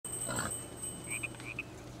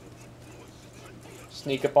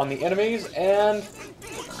Sneak up on the enemies and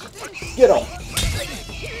get them.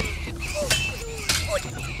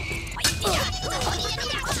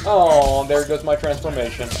 Oh, there goes my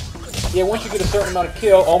transformation. Yeah, once you get a certain amount of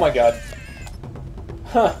kill... Oh my god.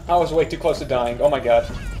 Huh, I was way too close to dying. Oh my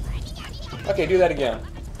god. Okay, do that again.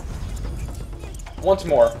 Once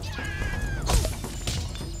more.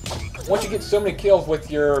 Once you get so many kills with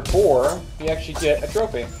your boar, you actually get a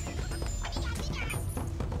trophy.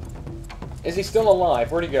 Is he still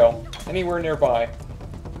alive? Where'd he go? Anywhere nearby?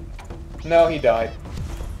 No, he died.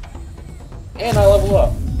 And I level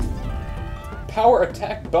up. Power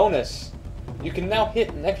attack bonus. You can now hit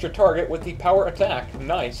an extra target with the power attack.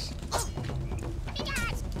 Nice.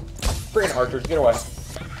 Freaking archers, get away.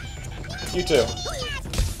 You too.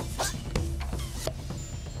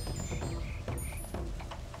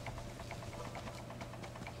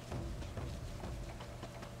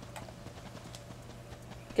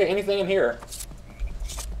 Okay, anything in here?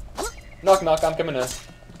 Knock knock, I'm coming in.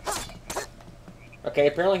 Okay,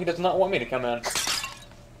 apparently he does not want me to come in.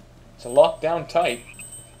 It's locked down tight.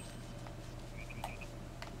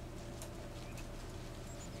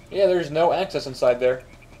 Yeah, there's no access inside there.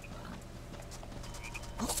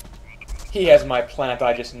 He has my plant,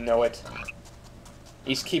 I just know it.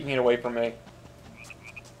 He's keeping it away from me.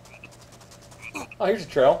 Oh, here's a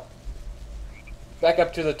trail. Back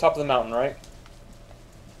up to the top of the mountain, right?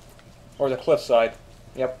 Or the cliffside.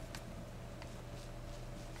 Yep.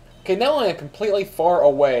 Okay, now I am completely far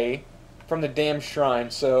away from the damn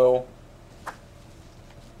shrine, so...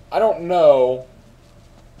 I don't know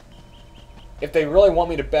if they really want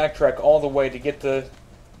me to backtrack all the way to get the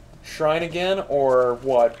shrine again, or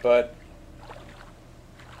what, but...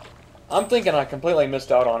 I'm thinking I completely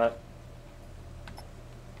missed out on it.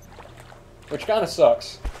 Which kind of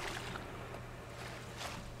sucks.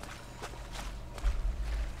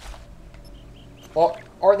 Well,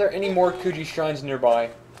 are there any more Kuji shrines nearby?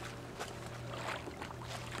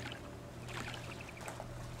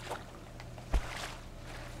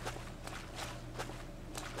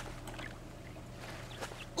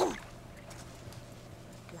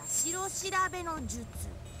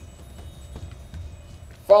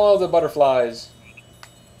 Follow the butterflies.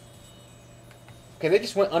 Okay, they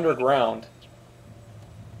just went underground.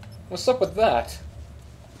 What's up with that?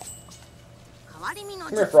 Come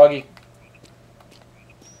here, Froggy.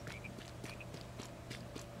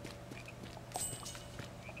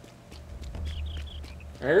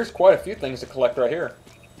 Here's quite a few things to collect right here.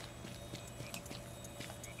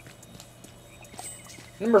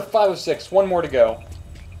 Number 5 of 6, one more to go.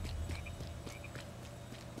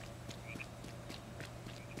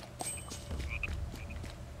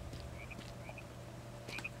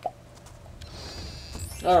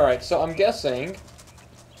 Alright, so I'm guessing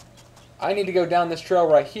I need to go down this trail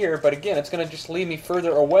right here, but again, it's going to just lead me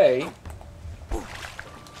further away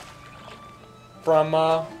from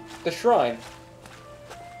the shrine.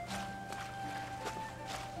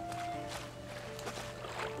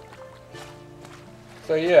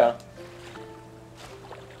 So yeah.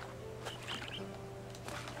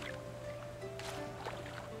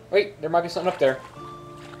 Wait, there might be something up there.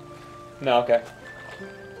 No, okay.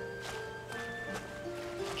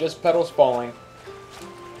 Just petals falling.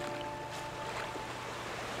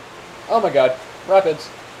 Oh my god, rapids.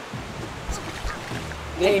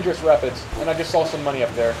 Dangerous rapids. And I just saw some money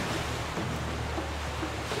up there.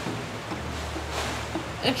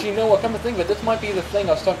 Actually, you know what, come to think of it, this might be the thing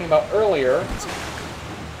I was talking about earlier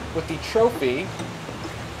with the trophy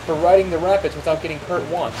for riding the rapids without getting hurt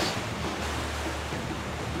once.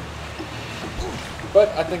 But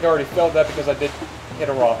I think I already failed that because I did hit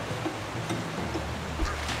a rock.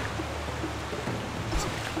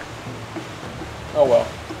 Oh well.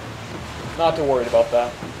 Not too worried about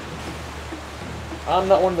that. I'm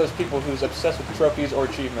not one of those people who's obsessed with trophies or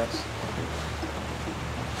achievements.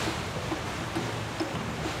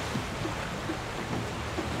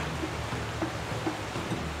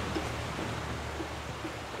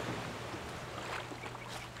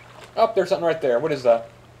 Oh, there's something right there. What is that?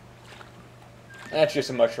 That's just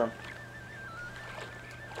a mushroom.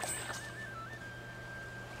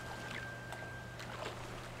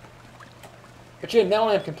 But yeah, now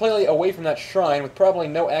I am completely away from that shrine with probably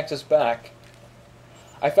no access back.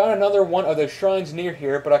 I found another one of those shrines near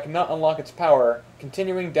here, but I cannot unlock its power.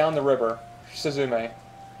 Continuing down the river. Suzume.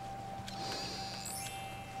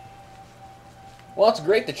 Well, it's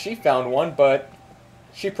great that she found one, but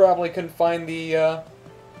she probably couldn't find the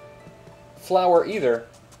flower either.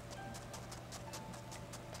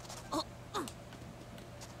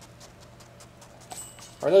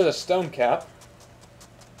 Or there's a stone cap.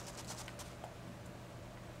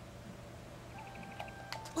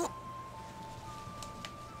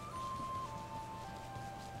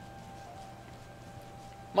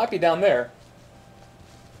 Might be down there.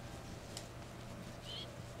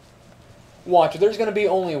 Watch, there's going to be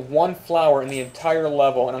only one flower in the entire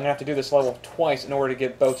level, and I'm going to have to do this level twice in order to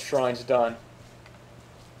get both shrines done.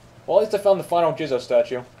 Well, at least I found the final Jizzo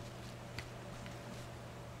statue.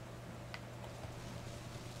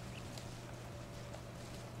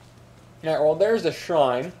 Alright, well, there's the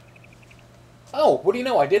shrine. Oh, what do you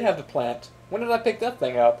know? I did have the plant. When did I pick that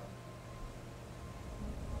thing up?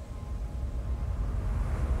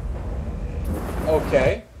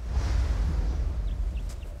 Okay.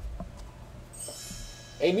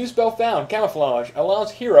 A new spell found, Camouflage,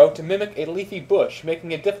 allows Hero to mimic a leafy bush,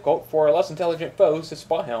 making it difficult for less intelligent foes to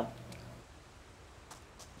spot him.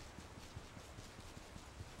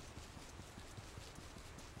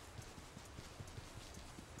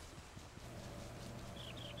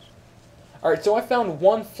 Alright, so I found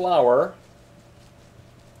one flower.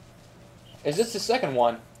 Is this the second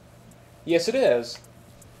one? Yes, it is.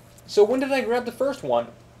 So when did I grab the first one?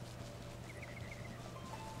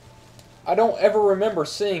 I don't ever remember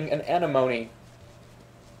seeing an anemone.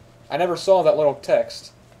 I never saw that little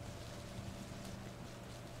text.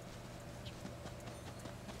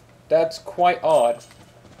 That's quite odd.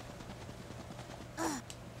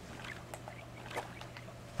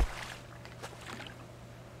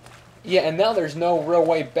 Yeah, and now there's no real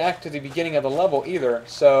way back to the beginning of the level either,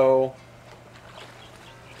 so...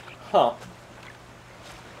 Huh.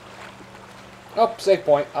 Oh, save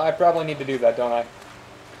point. I probably need to do that, don't I?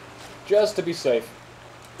 Just to be safe.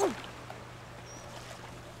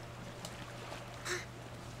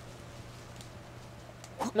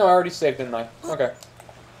 No, I already saved, didn't I? Okay.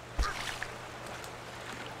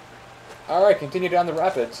 Alright, continue down the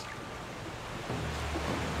rapids.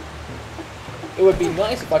 It would be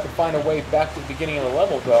nice if I could find a way back to the beginning of the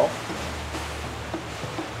level, though.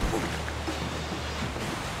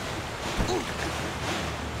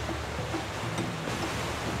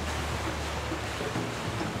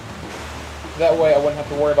 That way I wouldn't have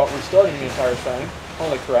to worry about restarting the entire thing.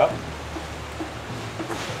 Holy crap.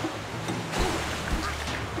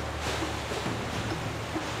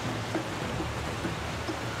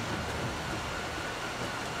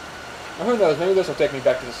 Well, who knows, maybe this will take me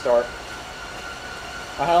back to the start.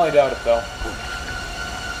 I highly doubt it, though.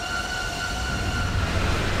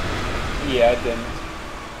 Yeah, it didn't.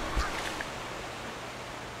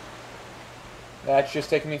 That's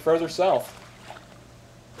just taking me further south.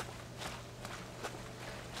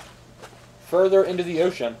 Further into the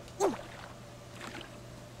ocean.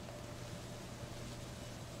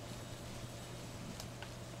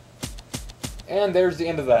 And there's the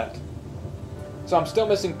end of that. So I'm still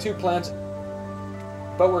missing 2 plants,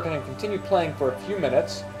 but we're going to continue playing for a few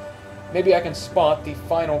minutes. Maybe I can spot the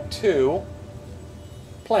final 2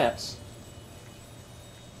 plants.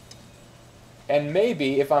 And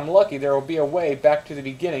maybe, if I'm lucky, there will be a way back to the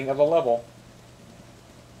beginning of the level.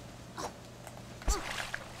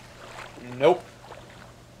 Nope.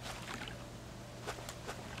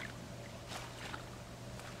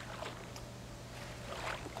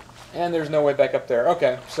 And there's no way back up there.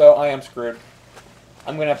 Okay, so I am screwed.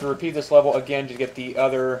 I'm going to have to repeat this level again to get the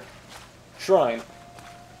other shrine.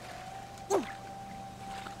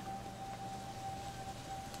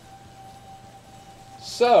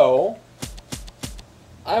 So,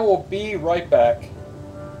 I will be right back.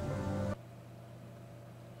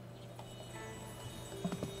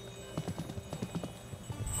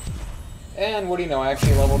 And what do you know, I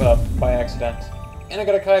actually leveled up by accident. And I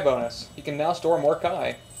got a Kai bonus. You can now store more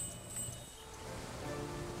Kai.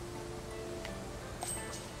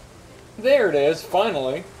 There it is,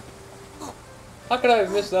 finally. How could I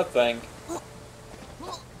have missed that thing?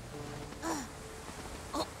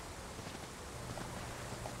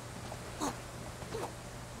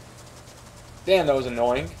 Damn, that was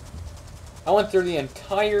annoying. I went through the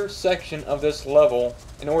entire section of this level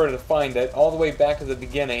in order to find it, all the way back to the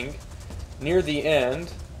beginning, near the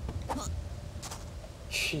end.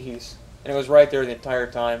 Jeez. And it was right there the entire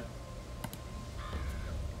time.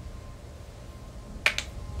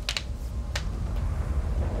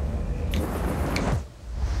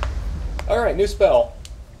 Alright, new spell.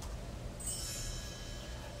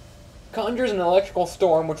 Conjures an electrical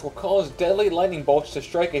storm which will cause deadly lightning bolts to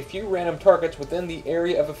strike a few random targets within the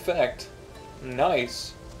area of effect.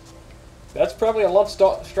 Nice. That's probably a lot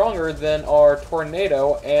stronger than our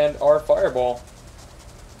tornado and our fireball.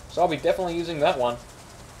 So I'll be definitely using that one.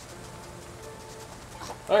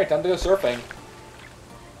 Alright, time to go surfing.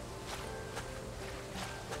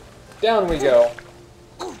 Down we go.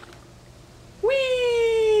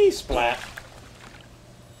 Whee! Splat.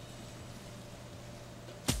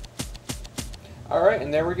 Alright, Alright,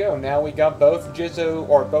 and there we go. Now we got both Jizzo,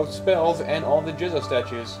 or both spells, and all the Jizzo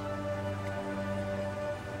statues.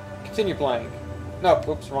 Continue playing. No,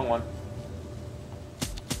 oops, wrong one.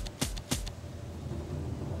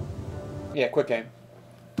 Yeah, quick game.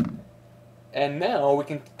 And now we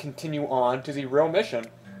can continue on to the real mission.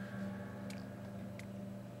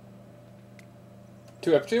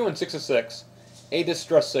 2 of 2 and 6 of 6. A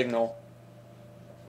distress signal.